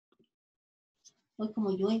Hoy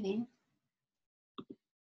como llueve.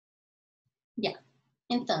 Ya,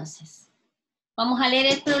 entonces, vamos a leer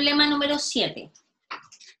el problema número 7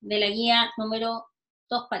 de la guía número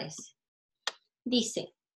 2, parece.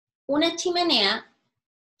 Dice, una chimenea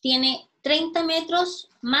tiene 30 metros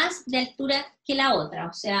más de altura que la otra.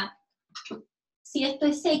 O sea, si esto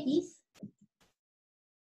es X,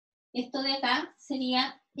 esto de acá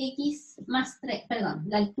sería X más 3, perdón,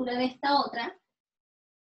 la altura de esta otra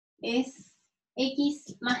es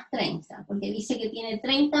X más 30, porque dice que tiene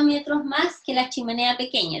 30 metros más que la chimenea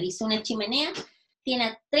pequeña. Dice una chimenea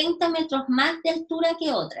tiene 30 metros más de altura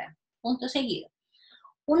que otra. Punto seguido.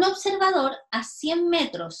 Un observador a 100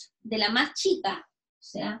 metros de la más chica, o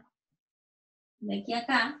sea, de aquí a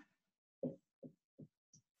acá,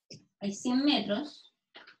 hay 100 metros,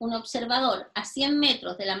 un observador a 100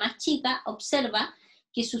 metros de la más chica observa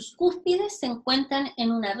que sus cúspides se encuentran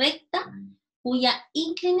en una recta cuya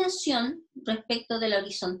inclinación respecto de la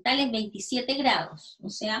horizontal es 27 grados, o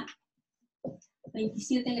sea,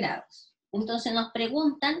 27 grados. Entonces nos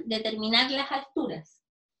preguntan determinar las alturas,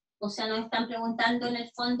 o sea, nos están preguntando en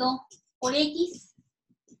el fondo por X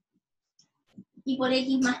y por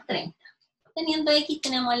X más 30. Teniendo X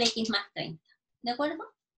tenemos el X más 30, ¿de acuerdo?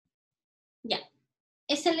 Ya,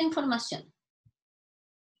 esa es la información.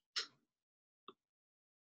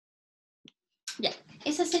 Ya,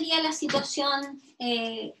 esa sería la situación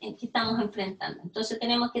en que estamos enfrentando. Entonces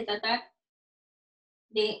tenemos que tratar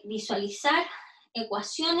de visualizar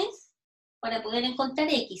ecuaciones para poder encontrar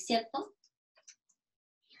X, ¿cierto?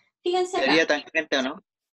 Fíjense acá. ¿Sería tangente o no?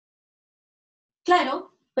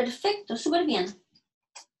 Claro, perfecto, súper bien.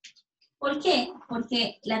 ¿Por qué?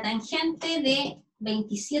 Porque la tangente de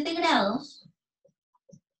 27 grados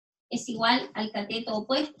es igual al cateto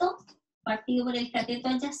opuesto partido por el cateto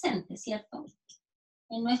adyacente, ¿cierto?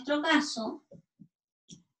 En nuestro caso,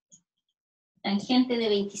 tangente de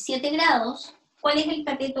 27 grados, ¿cuál es el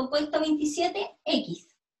cateto opuesto a 27? X.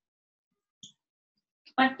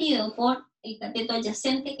 Partido por el cateto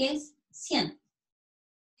adyacente que es 100.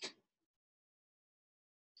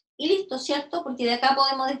 Y listo, ¿cierto? Porque de acá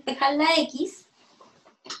podemos despejar la X.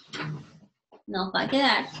 Nos va a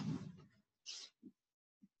quedar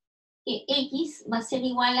que X va a ser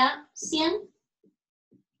igual a 100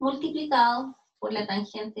 multiplicado por la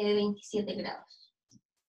tangente de 27 grados.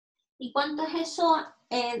 ¿Y cuánto es eso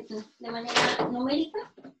de manera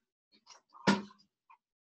numérica?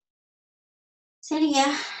 Sería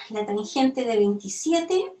la tangente de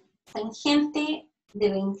 27,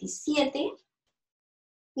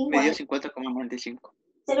 igual Medio 50,95.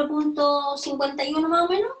 0.51 más o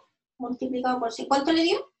menos, multiplicado por 100. ¿Cuánto le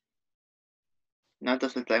dio? No,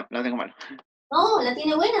 entonces la tengo mal. No, la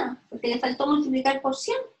tiene buena, porque le faltó multiplicar por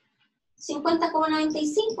 100.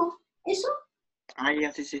 50,95. ¿Eso? Ah,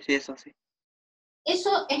 ya, sí, eso sí.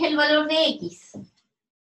 Eso es el valor de X.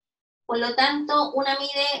 Por lo tanto, una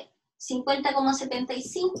mide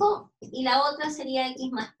 50,75 y la otra sería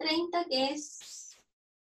X más 30, que es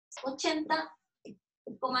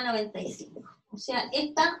 80,95. O sea,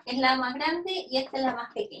 esta es la más grande y esta es la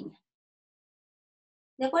más pequeña.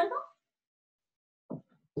 ¿De acuerdo?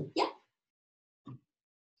 ¿Ya?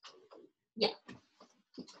 Ya.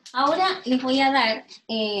 Ahora les voy a dar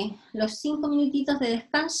los 5 minutitos de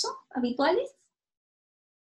descanso habituales